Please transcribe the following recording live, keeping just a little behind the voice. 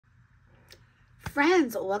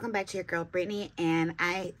Friends, welcome back to your girl Brittany, and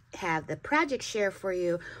I have the project share for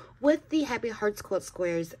you with the Happy Hearts Quilt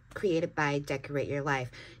Squares created by Decorate Your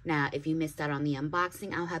Life. Now, if you missed out on the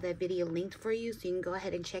unboxing, I'll have that video linked for you, so you can go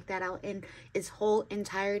ahead and check that out in its whole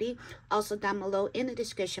entirety. Also, down below in the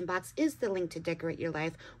description box is the link to Decorate Your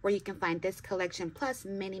Life, where you can find this collection plus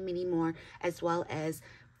many more, as well as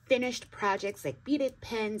finished projects like beaded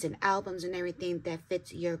pens and albums and everything that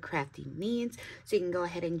fits your crafty needs. So you can go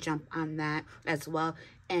ahead and jump on that as well.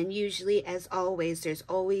 And usually, as always, there's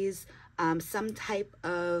always some type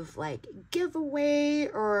of like giveaway,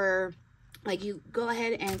 or like you go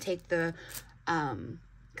ahead and take the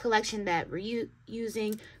collection that we're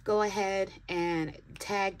using, go ahead and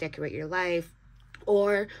tag Decorate Your Life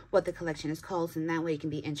or what the collection is called, and that way you can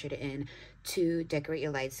be entered in to Decorate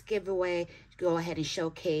Your Life's giveaway. Go ahead and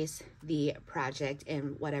showcase the project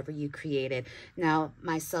and whatever you created. Now,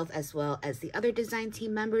 myself as well as the other design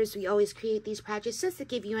team members, we always create these projects just to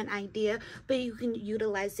give you an idea, but you can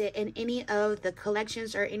utilize it in any of the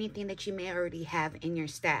collections or anything that you may already have in your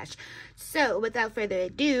stash. So without further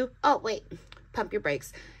ado, oh wait, pump your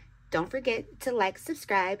brakes. Don't forget to like,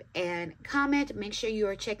 subscribe, and comment. Make sure you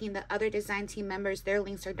are checking the other design team members. Their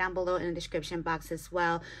links are down below in the description box as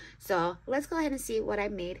well. So let's go ahead and see what I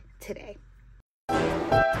made today.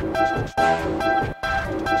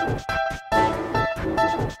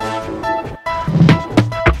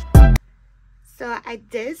 So I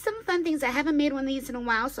did some fun things. I haven't made one of these in a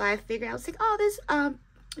while, so I figured, I was like, oh, this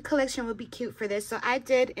collection would be cute for this. So I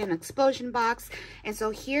did an explosion box, and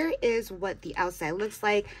so here is what the outside looks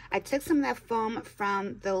like. I took some of that foam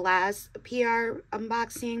from the last PR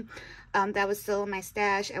unboxing that was still in my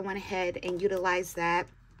stash. I went ahead and utilized that.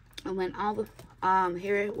 I went all the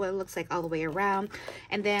here what it looks like all the way around,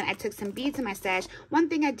 and then I took some beads in my stash. One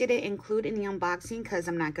thing I didn't include in the unboxing, because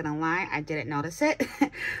I'm not gonna lie, I didn't notice it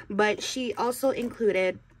but she also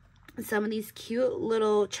included some of these cute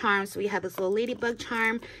little charms. So we have this little ladybug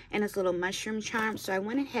charm and this little mushroom charm. So I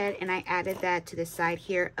went ahead and I added that to the side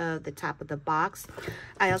here of the top of the box.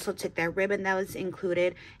 I also took that ribbon that was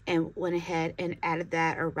included and went ahead and added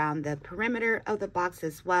that around the perimeter of the box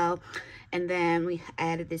as well. And then we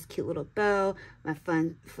added this cute little bow, my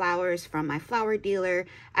fun flowers from my flower dealer.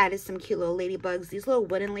 Added some cute little ladybugs. These little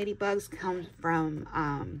wooden ladybugs come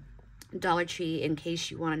from Dollar Tree, in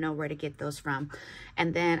case you want to know where to get those from.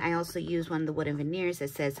 And then I also used one of the wooden veneers that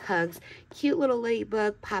says hugs. Cute little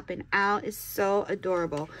ladybug popping out. It's so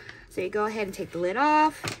adorable. So you go ahead and take the lid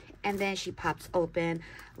off, and then she pops open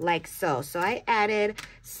like so. So I added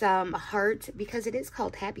some heart, because it is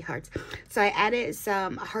called Happy Hearts. So I added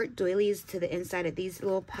some heart doilies to the inside of these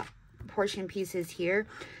little portion pieces here,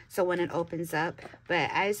 so when it opens up.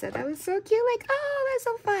 But I said that was so cute, like, oh, that's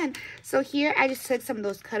so fun. So here I just took some of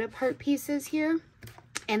those cut apart pieces here,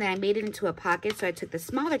 and then I made it into a pocket. So I took the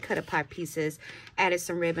smaller cut apart pieces, added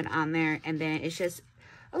some ribbon on there, and then it's just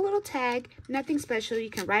a little tag, nothing special. You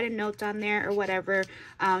can write a note on there or whatever.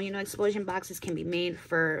 You know, explosion boxes can be made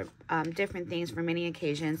for different things for many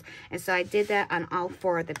occasions. And so I did that on all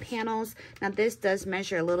 4 of the panels. Now this does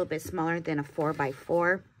measure a little bit smaller than a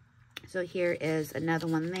 4x4. So here is another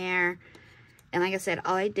one there. And like I said,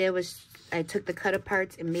 all I did was I took the cut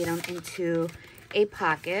aparts and made them into a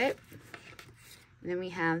pocket. And then we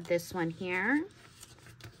have this one here.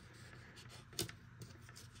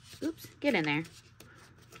 Oops, get in there.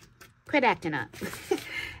 Quit acting up.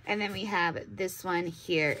 And then we have this one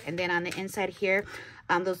here. And then on the inside here,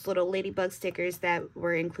 those little ladybug stickers that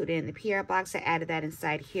were included in the PR box, I added that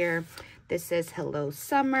inside here. This says hello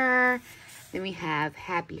summer. Then we have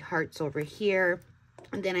happy hearts over here.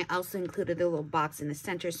 And then I also included a little box in the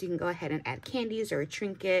center, so you can go ahead and add candies or a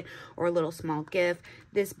trinket or a little small gift.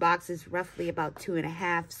 This box is roughly about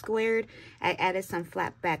 2.5 squared. I added some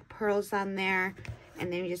flat back pearls on there.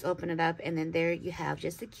 And then you just open it up, and then there you have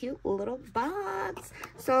just a cute little box.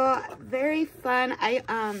 So very fun.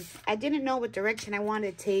 I didn't know what direction I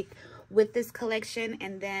wanted to take with this collection,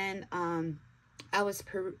 and then I was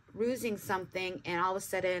perusing something, and all of a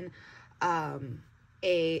sudden an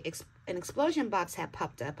explosion box had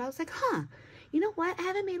popped up. I was like, huh, you know what? I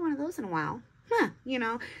haven't made one of those in a while. You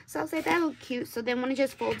know, so I was like, that looked cute. So then when it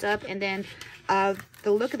just folds up, and then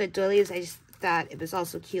the look of the doilies, I just thought it was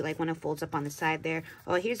also cute, like when it folds up on the side there.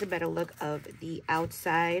 Oh, here's a better look of the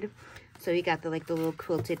outside. So you got the like the little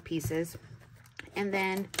quilted pieces, and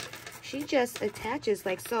then she just attaches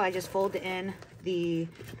like so. I just fold in the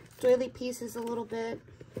doily pieces a little bit,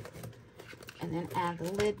 and then add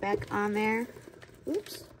the lid back on there.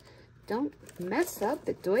 Oops, don't mess up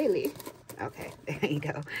the doily. Okay, there you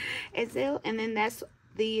go. And then that's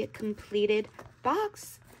the completed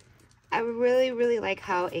box. I really like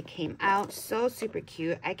how it came out. So super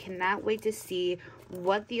cute. I cannot wait to see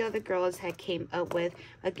what the other girls had came up with.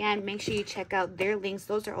 Again, make sure you check out their links.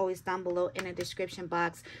 Those are always down below in the description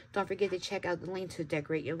box. Don't forget to check out the link to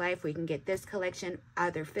Decorate Your Life, where you can get this collection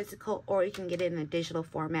either physical or you can get it in a digital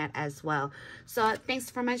format as well. So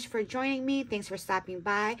thanks so much for joining me. Thanks for stopping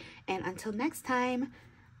by, and until next time,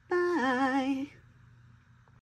 bye.